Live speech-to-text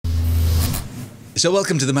So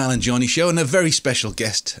welcome to the Mal and Johnny Show, and a very special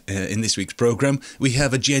guest in this week's programme. We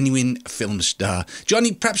have a genuine film star.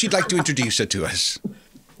 Johnny, perhaps you'd like to introduce her to us.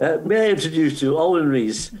 May I introduce you Olwen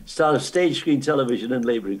Rees, star of stage, screen, television and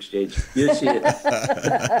labour exchange. Yes, here.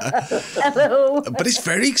 Hello. But it's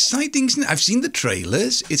very exciting, isn't it? I've seen the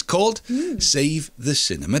trailers. It's called Save the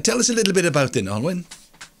Cinema. Tell us a little bit about it, Olwen.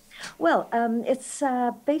 Well, it's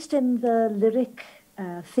based in the Lyric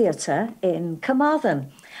Theatre in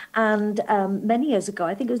Carmarthen. And many years ago,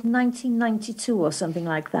 I think it was 1992 or something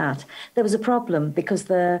like that, there was a problem because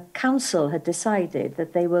the council had decided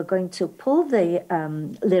that they were going to pull the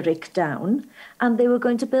Lyric down and they were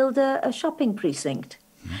going to build a shopping precinct.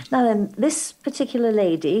 Now then, this particular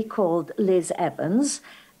lady called Liz Evans,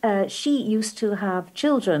 she used to have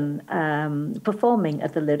children performing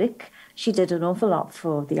at the Lyric. She did an awful lot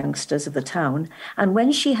for the youngsters of the town. And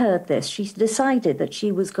when she heard this, she decided that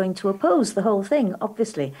she was going to oppose the whole thing,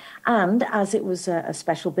 obviously. And as it was a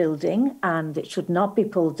special building and it should not be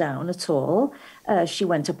pulled down at all, she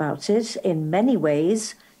went about it in many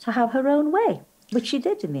ways to have her own way, which she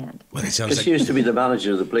did in the end. Well, it sounds like... She used to be the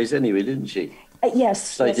manager of the place anyway, didn't she? Yes.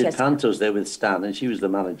 So I did pantos there with Stan, and she was the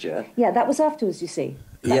manager. Yeah, that was afterwards, you see.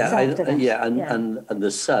 And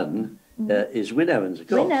the son is Wyn Evans.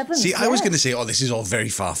 Wyn Evans. See, I was going to say, this is all very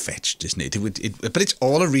far-fetched, isn't it? But it's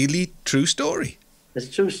all a really true story. It's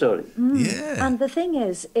a true story. Yeah. And the thing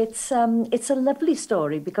is, it's a lovely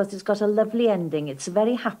story because it's got a lovely ending. It's a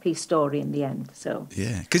very happy story in the end. So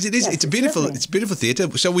yeah, because it is. Yes, it's a beautiful theatre.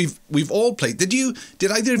 So we've all played. Did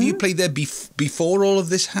either of you play there before all of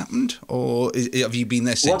this happened, or have you been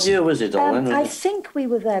there since? What year was it, Olwen? I think we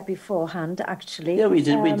were there beforehand, actually. Yeah, we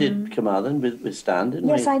did. We did Carmarthen with Stan, didn't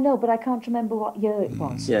we? Yes, I know, but I can't remember what year it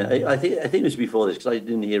was. Yeah, I think it was before this because I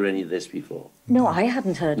didn't hear any of this before. No, I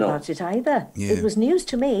hadn't heard about it either. Yeah. It was news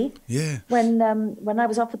to me. Yeah. When I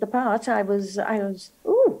was offered the part, I was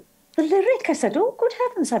ooh, the Lyric. I said, oh, good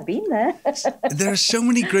heavens, I've been there. There are so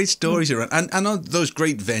many great stories around, and on those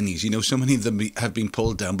great venues, so many of them have been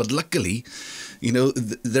pulled down. But luckily,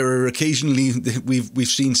 there are occasionally we've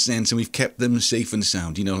seen sense and we've kept them safe and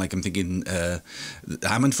sound. Like I'm thinking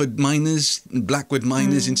Ammanford Miners, Blackwood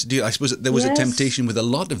Miners Institute. I suppose there was a temptation with a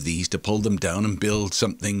lot of these to pull them down and build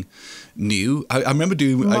something new. I remember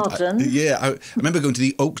doing modern. I remember going to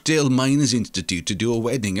the Oakdale Miners Institute to do a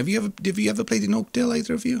wedding. Have you ever played in Oakdale,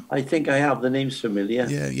 either of you? I think I have. The name's familiar.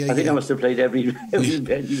 Yeah. I think I must have played every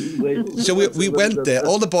venue. So we went there.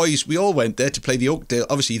 All the boys, we all went there to play the Oakdale.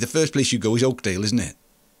 Obviously, the first place you go is Oakdale, isn't it?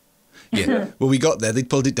 Yeah. Well, we got there. They'd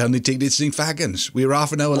pulled it down. They'd taken it to St Fagans. We were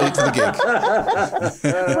half an hour late for the gig.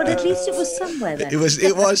 But at least it was somewhere then. It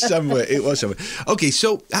was somewhere. It was somewhere. Okay,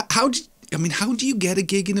 so how do you get a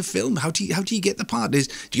gig in a film? How do you get the part? Do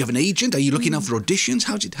you have an agent? Are you looking out for auditions?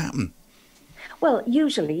 How did it happen? Well,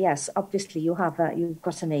 usually, yes. Obviously, you've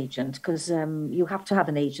got an agent because you have to have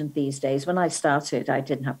an agent these days. When I started, I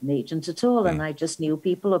didn't have an agent at all, and I just knew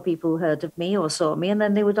people or people who heard of me or saw me, and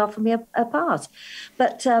then they would offer me a part.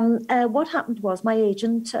 But what happened was my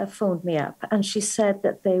agent phoned me up, and she said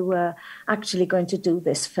that they were actually going to do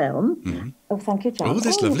this film. Oh, thank you, John. Oh,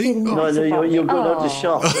 that's lovely. No, you're going out the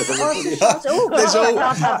shop.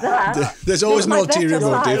 There's always an ulterior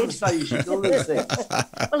motive.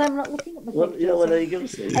 Well, I'm not looking at my picture. Well, there you go.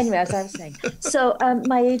 See. Anyway, as I was saying. So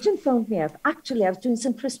my agent phoned me up. Actually, I was doing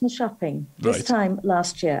some Christmas shopping this time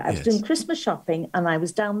last year. I was doing Christmas shopping and I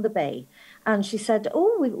was down the bay. And she said,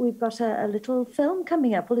 we've got a little film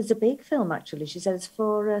coming up. Well, it's a big film, actually. She said, it's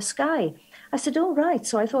for Sky. I said, oh, right.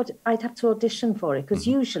 So I thought I'd have to audition for it, because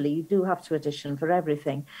usually you do have to audition for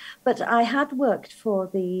everything. But I had worked for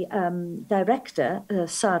the director,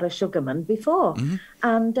 Sarah Sugarman, before,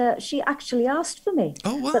 and she actually asked for me.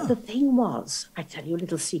 Oh, wow. But the thing was, I tell you a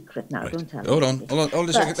little secret now, don't tell Hold on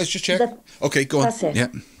a second. Let's just check. Okay, go on. That's it. Yeah.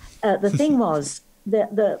 The thing was,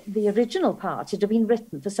 the original part, it had been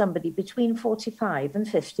written for somebody between 45 and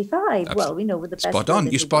 55. Well, we know with the best... Spot on.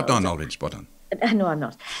 You're spot on, already. Spot on. No, I'm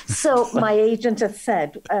not. So my agent had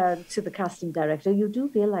said to the casting director, you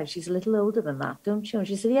do realise she's a little older than that, don't you? And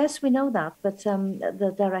she said, yes, we know that, but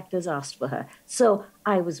the director's asked for her. So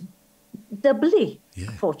I was doubly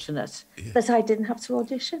fortunate that I didn't have to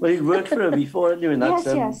audition. Well, you'd worked for her before, hadn't you?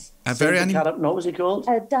 Yes. What was it called?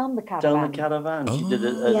 Down the Caravan. Down the Caravan. Oh. She did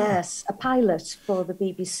Yes, a pilot for the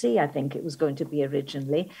BBC, I think it was going to be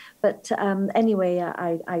originally. But anyway,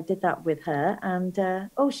 I did that with her. And,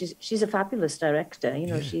 she's a fabulous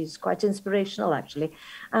director. She's quite inspirational, actually.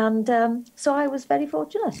 And so I was very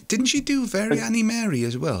fortunate. Didn't she do Very Annie Mary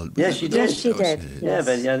as well? Yes, she did. Yes, she did. Yeah,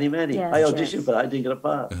 Very Annie Mary. Yes, I auditioned for that. I didn't get a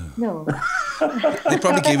part. No. They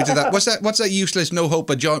probably gave it to that. What's that useless no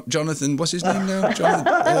hope? Jonathan, what's his name now?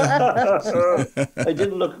 Jonathan. I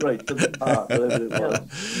didn't look right to the part, whatever it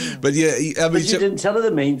was. But yeah, I mean, but you didn't tell her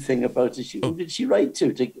the main thing about it. Who did she write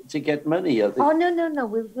to get money? I think. Oh no.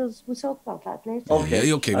 We'll talk about that later. Okay,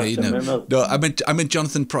 yeah, okay. No, I meant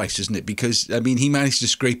Jonathan Pryce, isn't it? Because I mean, he managed to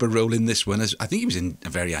scrape a role in this one. As I think he was in A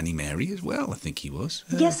Very Annie Mary as well. I think he was.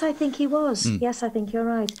 Yes, I think he was. Yes, I think you're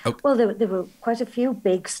right. Okay. Well, there were quite a few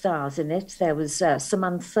big stars in it. There was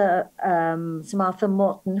Samantha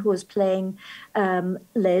Morton, who was playing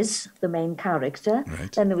Liz, the main character.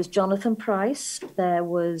 Right. Then there was Jonathan Pryce. There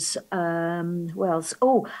was who else?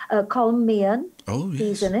 Colm Meehan. Oh, yes.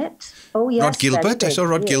 He's in it. Oh, yes. Rod Gilbert. I saw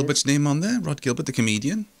Rod Gilbert's name on there. Rod Gilbert, the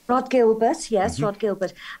comedian. Rod Gilbert, yes, Rod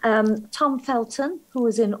Gilbert. Tom Felton, who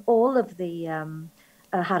was in all of the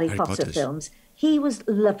Harry Potter films. He was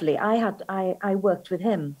lovely. I worked with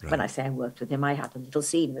him. Right. When I say I worked with him, I had a little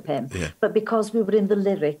scene with him. Yeah. But because we were in the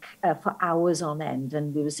Lyric for hours on end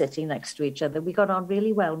and we were sitting next to each other, we got on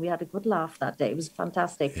really well and we had a good laugh that day. It was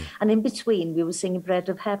fantastic. Yeah. And in between, we were singing Bread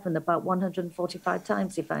of Heaven about 145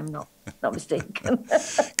 times, if I'm not mistaken.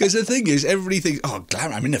 Because the thing is, everybody thinks, oh,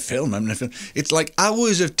 glamour, I'm in a film. It's like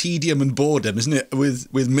hours of tedium and boredom, isn't it?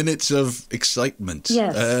 With minutes of excitement.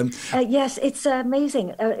 Yes, yes, it's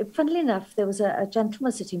amazing. Funnily enough, there was a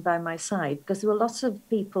gentleman sitting by my side because there were lots of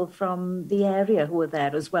people from the area who were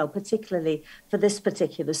there as well, particularly for this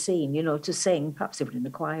particular scene, to sing. Perhaps they were in the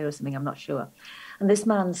choir or something, I'm not sure. And this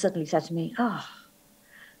man suddenly said to me,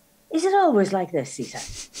 is it always like this? He said,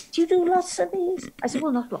 do you do lots of these? I said,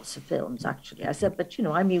 well, not lots of films, actually. I said, but,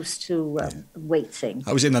 I'm used to waiting.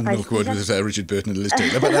 I was in Milkwood with Richard Burton and Liz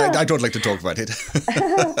Taylor, but I don't like to talk about it.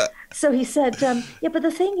 So he said, but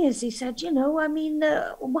the thing is, he said,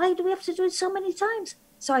 why do we have to do it so many times?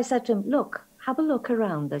 So I said to him, look, have a look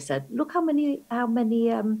around. I said, look how many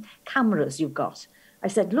cameras you've got. I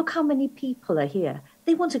said, look how many people are here.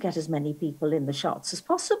 They want to get as many people in the shots as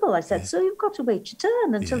possible. I said, so you've got to wait your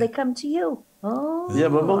turn until they come to you. Oh, yeah,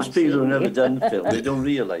 but most people who've never done film, they don't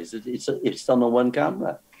realise that it's done on one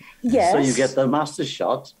camera. Yes. So you get the master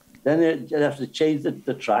shot, then you have to change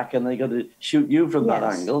the track and they got to shoot you from that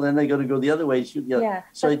angle, then they got to go the other way and shoot the other. Yeah,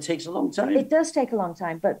 so it takes a long time. It does take a long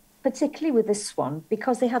time, but particularly with this one,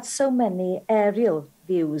 because they had so many aerial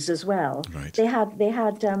views as well. Right. They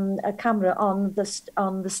had a camera on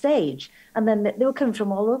the stage, and then they were coming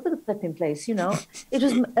from all over the flipping place. It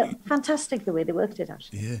was fantastic the way they worked it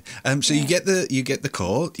actually. Yeah. So you get the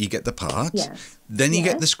call, you get the part. Yes. Then you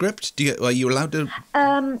get the script. Are you allowed to?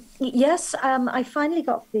 Yes, I finally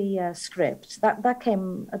got the script. That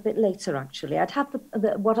came a bit later, actually. I'd had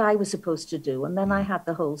what I was supposed to do, and then I had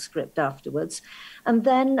the whole script afterwards. And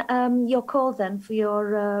then you're called then for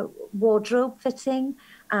your wardrobe fitting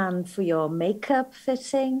and for your makeup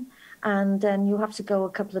fitting. And then you have to go a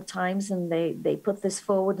couple of times and they put this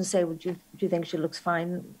forward and say, well, do you think she looks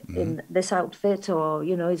fine in this outfit? Or,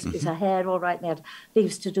 is her hair all right? They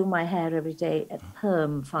used to do my hair every day at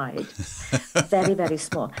perm-fied. Very, very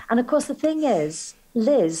small. And, of course, the thing is,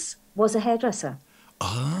 Liz was a hairdresser.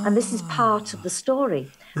 And this is part of the story.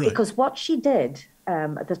 Right. Because what she did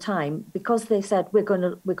at the time, because they said we're going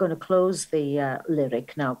to close the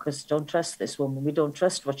Lyric now because don't trust this woman, we don't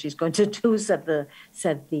trust what she's going to do, said the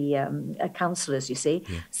counsellors, you see.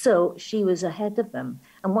 Yeah. So she was ahead of them,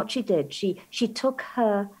 and what she did, she took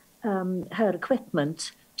her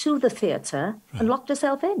equipment to the theatre and locked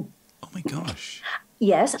herself in. Oh my gosh!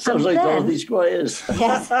 Yes, sounds like Dorothy Squires.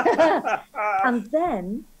 Yes, and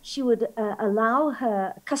then she would allow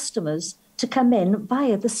her customers to come in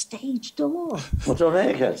via the stage door. What a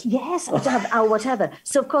haircut? Yes, or whatever.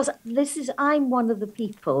 So, of course, I'm one of the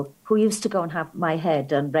people who used to go and have my hair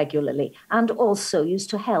done regularly and also used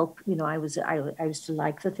to help. I used to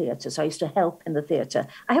like the theatre, so I used to help in the theatre.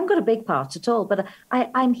 I haven't got a big part at all, but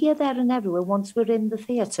I'm here, there and everywhere once we're in the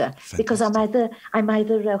theatre because I'm either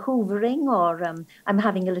hoovering or I'm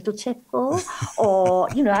having a little tipple or,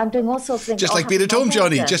 I'm doing all sorts of things. Just like being at home,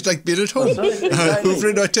 Johnny, just like being at home.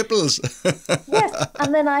 Hoovering our tipples. Yes,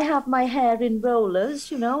 and then I have my hair in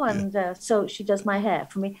rollers, and so she does my hair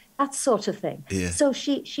for me, that sort of thing. Yeah. So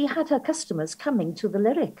she had her customers coming to the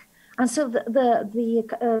Lyric. And so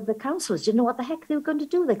the councillors didn't know what the heck they were going to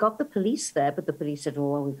do. They got the police there, but the police said,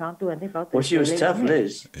 "Oh, well, we can't do anything about this." Well, she was tough,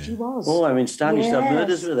 Liz. Yeah. She was. Oh, I mean, Stan used to have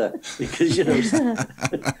murders with her because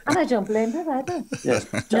and I don't blame her either. Yes,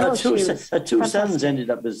 her two sons ended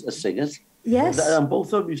up as singers. Yes. And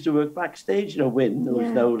both of them used to work backstage. You know, Wyn,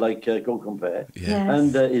 who's now like Go Compare,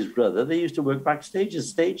 and his brother, they used to work backstage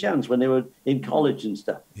as stagehands when they were in college and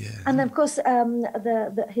stuff. Yeah. And of course,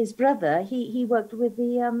 his brother, he worked with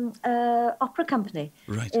the opera company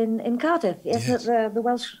in Cardiff. Yes, the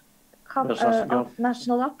Welsh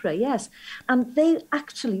National Opera. Yes, and they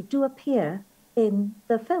actually do appear in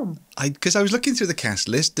the film. Because I was looking through the cast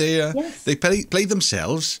list. They play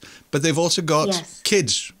themselves, but they've also got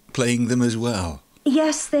kids playing them as well.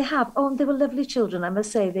 Yes, they have. Oh, and they were lovely children, I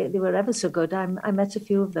must say. They were ever so good. I met a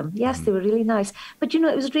few of them. Yes, they were really nice. But, you know,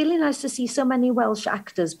 it was really nice to see so many Welsh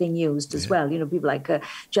actors being used as well. You know, people like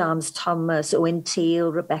James Thomas, Owen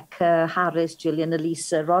Teale, Rebecca Harris, Gillian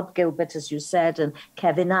Elisa, Rod Gilbert, as you said, and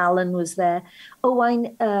Kevin Allen was there.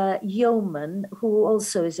 Owain Yeoman, who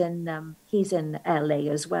also is he's in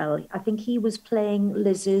LA as well. I think he was playing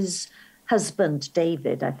Liz's husband,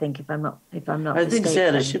 David, I think, if I'm not mistaken. I think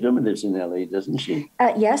Sarah Sugarman lives in LA, doesn't she?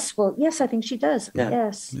 Yes, I think she does. Yeah.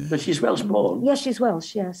 Yes. Yeah. But she's Welsh born. Yes, she's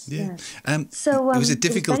Welsh, yes. Yeah. So it was a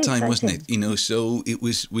difficult time, wasn't it? You know, so it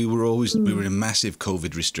was, we were in a massive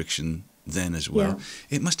COVID restriction then as well.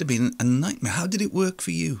 Yeah. It must have been a nightmare. How did it work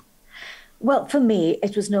for you? Well, for me,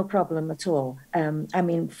 it was no problem at all. I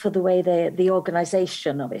mean, for the way the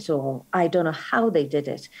organisation of it all, I don't know how they did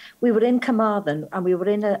it. We were in Carmarthen and we were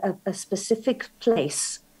in a specific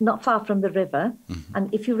place, not far from the river. Mm-hmm.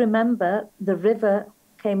 And if you remember, the river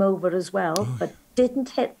came over as well, but didn't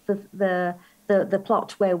hit the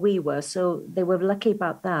plot where we were. So they were lucky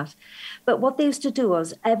about that. But what they used to do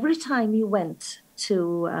was every time you went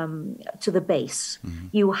to the base,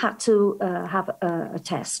 you had to have a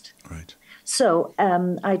test. Right. So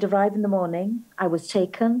I'd arrive in the morning, I was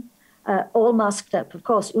taken, all masked up. Of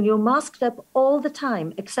course, when you're masked up all the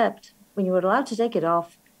time, except when you were allowed to take it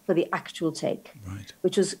off for the actual take,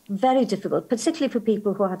 which was very difficult, particularly for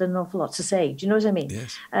people who had an awful lot to say. Do you know what I mean?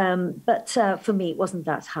 Yes. But for me, it wasn't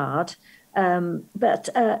that hard. But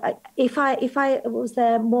if I was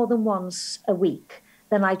there more than once a week,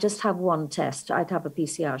 then I just have one test. I'd have a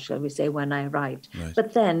PCR, shall we say, when I arrived. Right.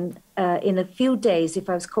 But then in a few days, if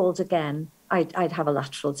I was called again, I'd have a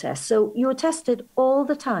lateral test. So you were tested all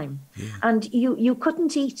the time. Yeah. And you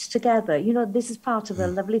couldn't eat together. You know, this is part of the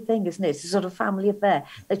lovely thing, isn't it? It's a sort of family affair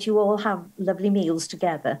that you all have lovely meals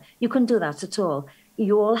together. You couldn't do that at all.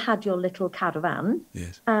 You all had your little caravan,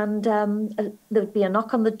 and there'd be a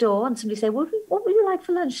knock on the door and somebody say, what would you like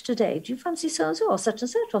for lunch today? Do you fancy so-and-so or such and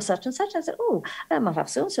such or such and such? I said, I'll have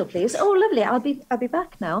so-and-so, please. Oh, lovely, I'll be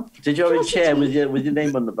back now. Did you have a chair with your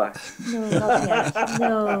name on the back? No, not yet.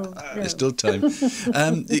 No. There's still time.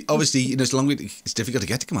 Obviously, you know, it's difficult to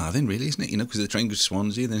get to Carmarthen, really, isn't it? You know, because the train goes to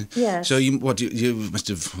Swansea. Then. Yes. So you must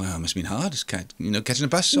have been hard, catching a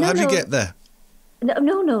bus. So how did you get there?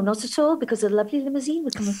 No, not at all, because a lovely limousine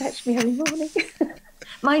would come and fetch me every morning.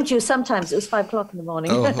 Mind you, sometimes it was 5 o'clock in the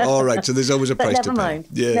morning. Oh, all right, so there's always a price to pay.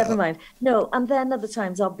 Never mind. No, and then other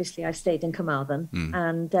times, obviously, I stayed in Carmarthen,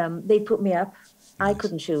 and they put me up. I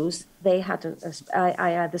couldn't choose. They had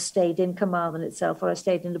I either stayed in Carmarthen itself or I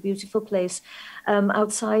stayed in a beautiful place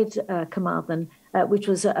outside Carmarthen, which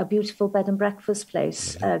was a beautiful bed and breakfast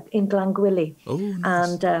place in Glangwili. Oh,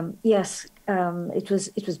 nice. And yes, it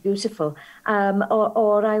was beautiful.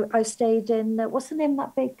 Or I stayed in what's the name of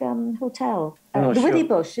that big hotel? The Withy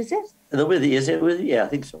Bush, is it? The Withy, is it Withy? Yeah, I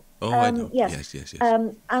think so. Oh, I know. Yes.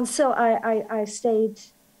 And so I stayed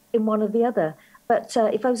in one or the other. But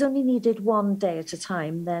if I was only needed one day at a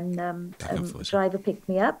time, then the driver picked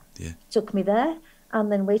me up, took me there,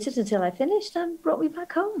 and then waited until I finished and brought me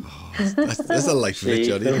back home. Oh, that's a life of it,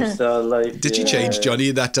 Johnny. Did she change, Johnny,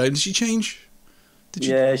 at that time? Did she change?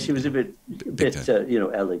 She was a bit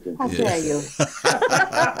elegant. How dare you?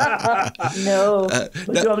 No.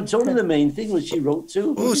 But you haven't told me the main thing was she wrote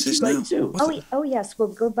too. Oh, is this now? Oh, yes. We'll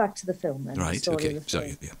go back to the film then. Right, okay.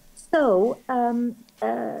 Sorry, yeah. So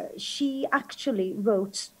she actually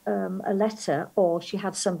wrote a letter, or she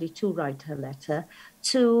had somebody to write her letter,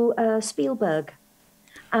 to Spielberg.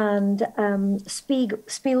 And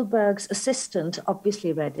Spielberg's assistant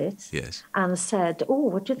obviously read it and said,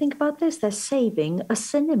 what do you think about this? They're saving a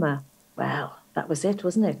cinema. Well, that was it,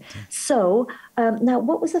 wasn't it? Okay. So now,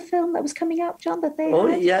 what was the film that was coming out, John, that they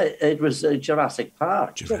had? Yeah, it was Jurassic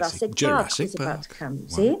Park. Jurassic Park was about to come,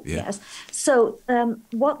 see? Yes. So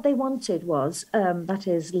what they wanted was, that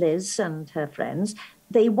is Liz and her friends,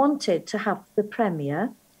 they wanted to have the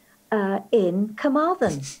premiere in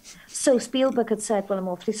Carmarthen. So Spielberg had said, well, I'm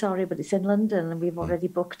awfully sorry, but it's in London and we've already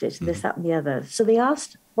booked it, and this, that and the other. So they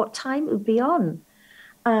asked what time it would be on.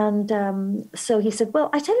 And so he said, well,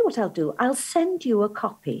 I tell you what I'll do. I'll send you a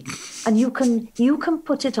copy and you can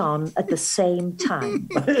put it on at the same time.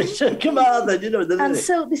 Come on then, you know. And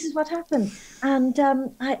so this is what happened. And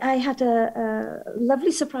I had a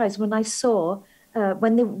lovely surprise when I saw,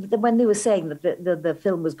 when they were saying that the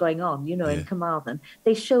film was going on, you know, in Carmarthen,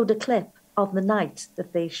 they showed a clip of the night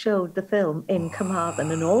that they showed the film in Carmarthen,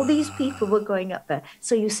 and all these people were going up there.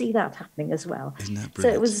 So you see that happening as well. Isn't that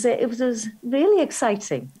brilliant? So it was really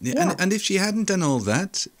exciting. Yeah. And if she hadn't done all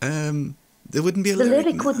that, there wouldn't be a lyric. The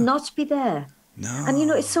lyric would not be there. No. And, you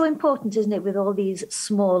know, it's so important, isn't it, with all these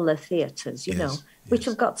smaller theatres, you know, which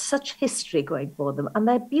have got such history going for them. And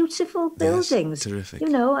they're beautiful buildings, terrific. You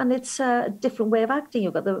know, and it's a different way of acting.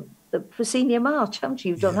 You've got the proscenium arch, haven't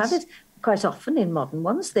you? You don't have it. Quite often in modern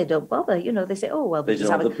ones, they don't bother. You know, they say, oh, well... They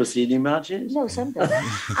don't have the proscenium arches? No, some don't.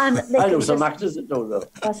 And I know some actors that don't know.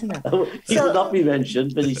 That's enough. He would not be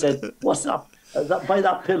mentioned, but he said, what's that? By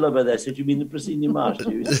that pillar over there, said, you mean the proscenium arch?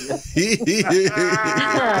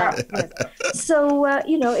 So,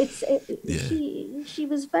 you know, she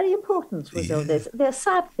was very important with all this. The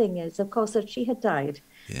sad thing is, of course, that she had died.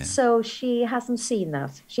 Yeah. So she hasn't seen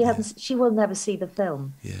that. She will never see the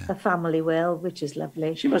film. Yeah. Her family will, which is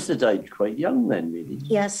lovely. She must have died quite young then, really.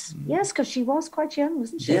 Yes, because she was quite young,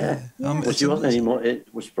 wasn't she? Yeah. But she wasn't anymore. It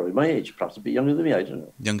was probably my age, perhaps a bit younger than me. I don't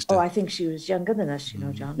know. Youngster. Oh, I think she was younger than us, you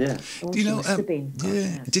know, John. Yeah. Oh, do you know? Must have been.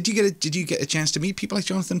 Yeah. Did you get a chance to meet people like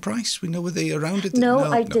Jonathan Pryce? Were they around it? No,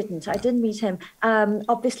 I didn't. I didn't meet him.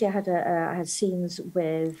 Obviously, I had scenes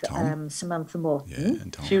with Samantha Morton. Yeah,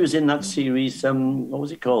 and Tom. She was in that series. What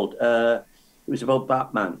was it called? It was about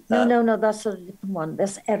Batman. No, that's a different one.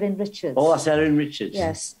 That's Erin Richards. Oh, that's Erin Richards.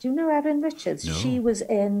 Yes. Do you know Erin Richards? No. She was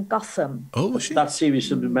in Gotham. Oh, was she? That series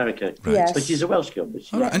from America. Right. Yes. But she's a Welsh girl.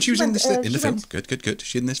 And she was in the film. Good.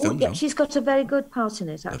 She's in this film. Yeah, she's got a very good part in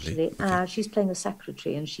it, actually. Okay. She's playing a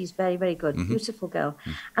secretary, and she's very, very good. Mm-hmm. Beautiful girl.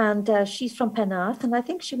 Mm-hmm. And she's from Penarth, and I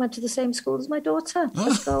think she went to the same school as my daughter,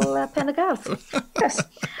 Ysgol Penargarth. Yes.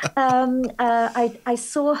 I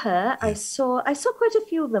saw her. I saw quite a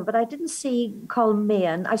few of them, but I didn't see Colm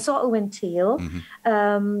Meehan. I saw Owen Teale.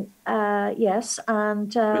 Mm-hmm. Yes,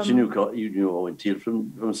 and but you knew Owen Teale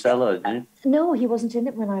from Stella, didn't you? No, he wasn't in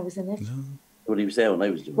it when I was in it. No. Well, he was there when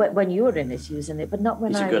I was doing it. When you were in it, he was in it, but not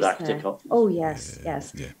when I was there. He's a good actor. Oh, yes. Yeah.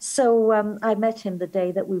 So I met him the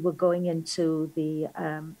day that we were going into the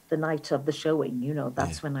night of the showing, you know,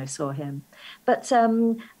 that's when I saw him. But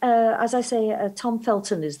as I say, Tom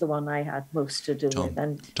Felton is the one I had most to do with.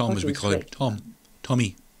 And Tom, as we call him,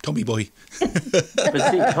 Tommy boy. But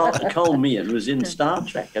see, Colm Meehan was in Star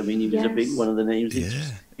Trek. I mean, he was a big one of the names. He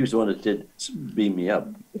was the one that did Beam Me Up.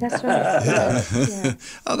 That's right. Yeah.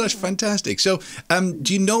 Oh, that's fantastic. So,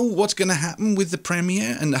 do you know what's going to happen with the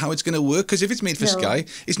premiere and how it's going to work? Because if it's made for Sky,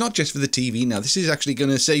 it's not just for the TV now. This is actually going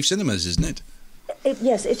to save cinemas, isn't it?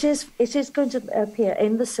 Yes, it is. It is going to appear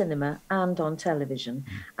in the cinema and on television,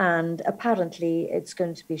 and apparently it's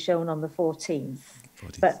going to be shown on the 14th.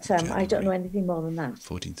 But I don't know anything more than that.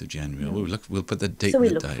 14th of January. No. We'll put the date. So we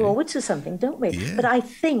in the look diary. forward to something, don't we? Yeah. But I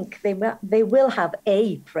think they will have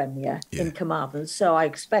a premiere in Carmarthen, so I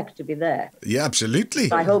expect to be there. Yeah,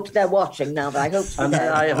 absolutely. I hope they're watching now. But I hope. And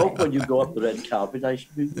I hope when you go up the red carpet, I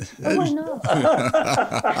should be. Oh, why not?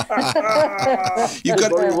 You've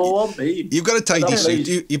got a tidy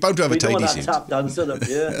suit. You're bound to have a tidy suit. Tap dancer up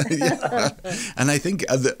here. And I think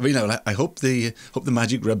I hope the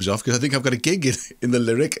magic rubs off, because I think I've got a gig in the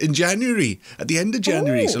Lyric in January, at the end of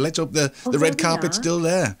January. So let's hope the red carpet's still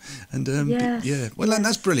there. And well, and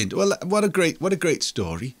that's brilliant. Well, what a great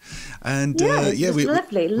story. And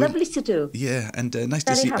lovely to do. Yeah, and nice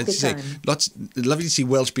to see. Lovely to see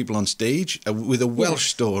Welsh people on stage with a Welsh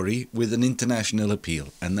story with an international appeal,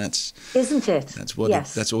 and isn't it? That's what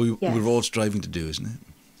we're all striving to do, isn't it?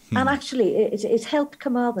 And actually, it helped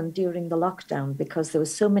Carmarthen during the lockdown because there were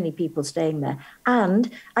so many people staying there.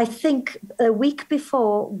 And I think a week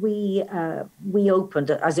before we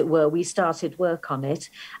opened, as it were, we started work on it.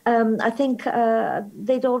 I think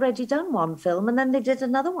they'd already done one film, and then they did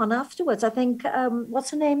another one afterwards. I think,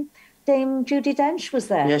 what's her name? Dame Judi Dench was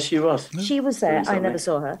there. Yes, she was. She was there. I never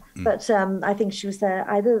saw her. But I think she was there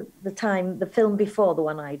either the film before the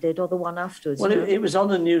one I did or the one afterwards. Well, it was on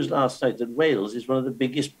the news last night that Wales is one of the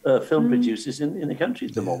biggest film producers in the country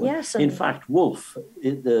at the moment. Yes, in fact, Wolf,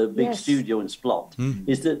 the big studio in Splot,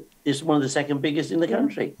 is one of the second biggest in the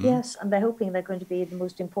country. Yes, and they're hoping they're going to be the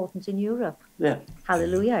most important in Europe. Yeah.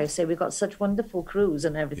 Hallelujah. I say we've got such wonderful crews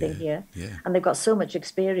and everything here. Yeah. And they've got so much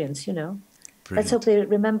experience, you know. Brilliant. Let's hope they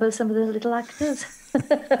remember some of the little actors.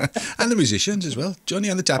 And the musicians as well, Johnny,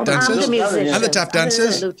 and the tap dancers, and the musicians, and the tap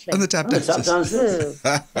dancers, absolutely. and the tap dancers.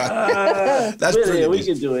 That's really, brilliant. we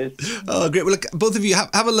can do it. Oh, great! Well, look, both of you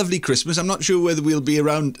have a lovely Christmas. I'm not sure whether we'll be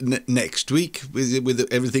around next week with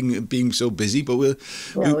everything being so busy, but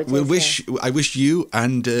I wish you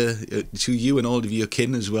and to you and all of your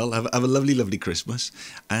kin as well have a lovely Christmas.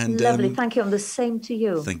 And lovely, thank you. And the same to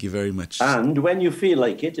you. Thank you very much. And when you feel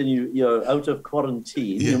like it and you're out of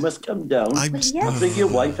quarantine, you must come down. Bring your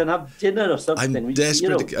wife and have dinner or something. I'm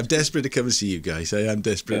desperate. I'm desperate to come and see you guys. I am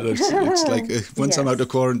desperate. It's like once I'm out of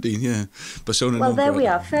quarantine, persona non there we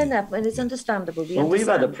grata. are. Fair enough, and it's understandable. We've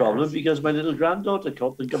had a problem because my little granddaughter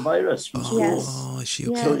caught the virus from school. Oh, is she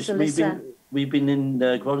okay? Yes, we've been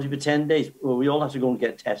in quarantine for 10 days. Well, we all have to go and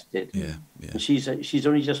get tested. Yeah. And she's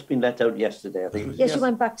only just been let out yesterday, I think. Yes, she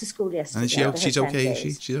went back to school yesterday. And she's okay.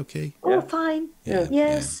 She's okay. Oh, fine. Yeah.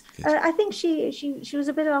 Yes. Yeah, I think she was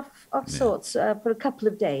a bit off sorts for a couple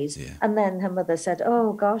of days, and then her mother said,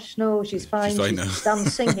 "Oh gosh, no, she's fine. She's fine now.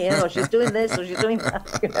 Dancing here, or she's doing this, or she's doing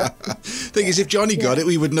that." You know? Thing is, if Johnny got it,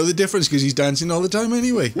 we would know the difference because he's dancing all the time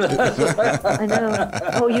anyway. I know.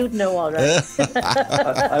 Oh, you'd know all right.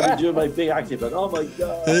 I've been doing my big active, but oh my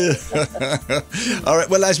god! All right.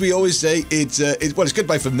 Well, as we always say, it's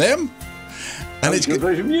goodbye from them. And it's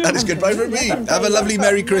goodbye from you. And it's goodbye from me. Have a lovely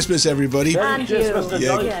Merry Christmas, everybody. Merry Christmas,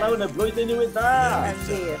 you. and blwyddyn newydd dda. And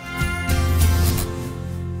you.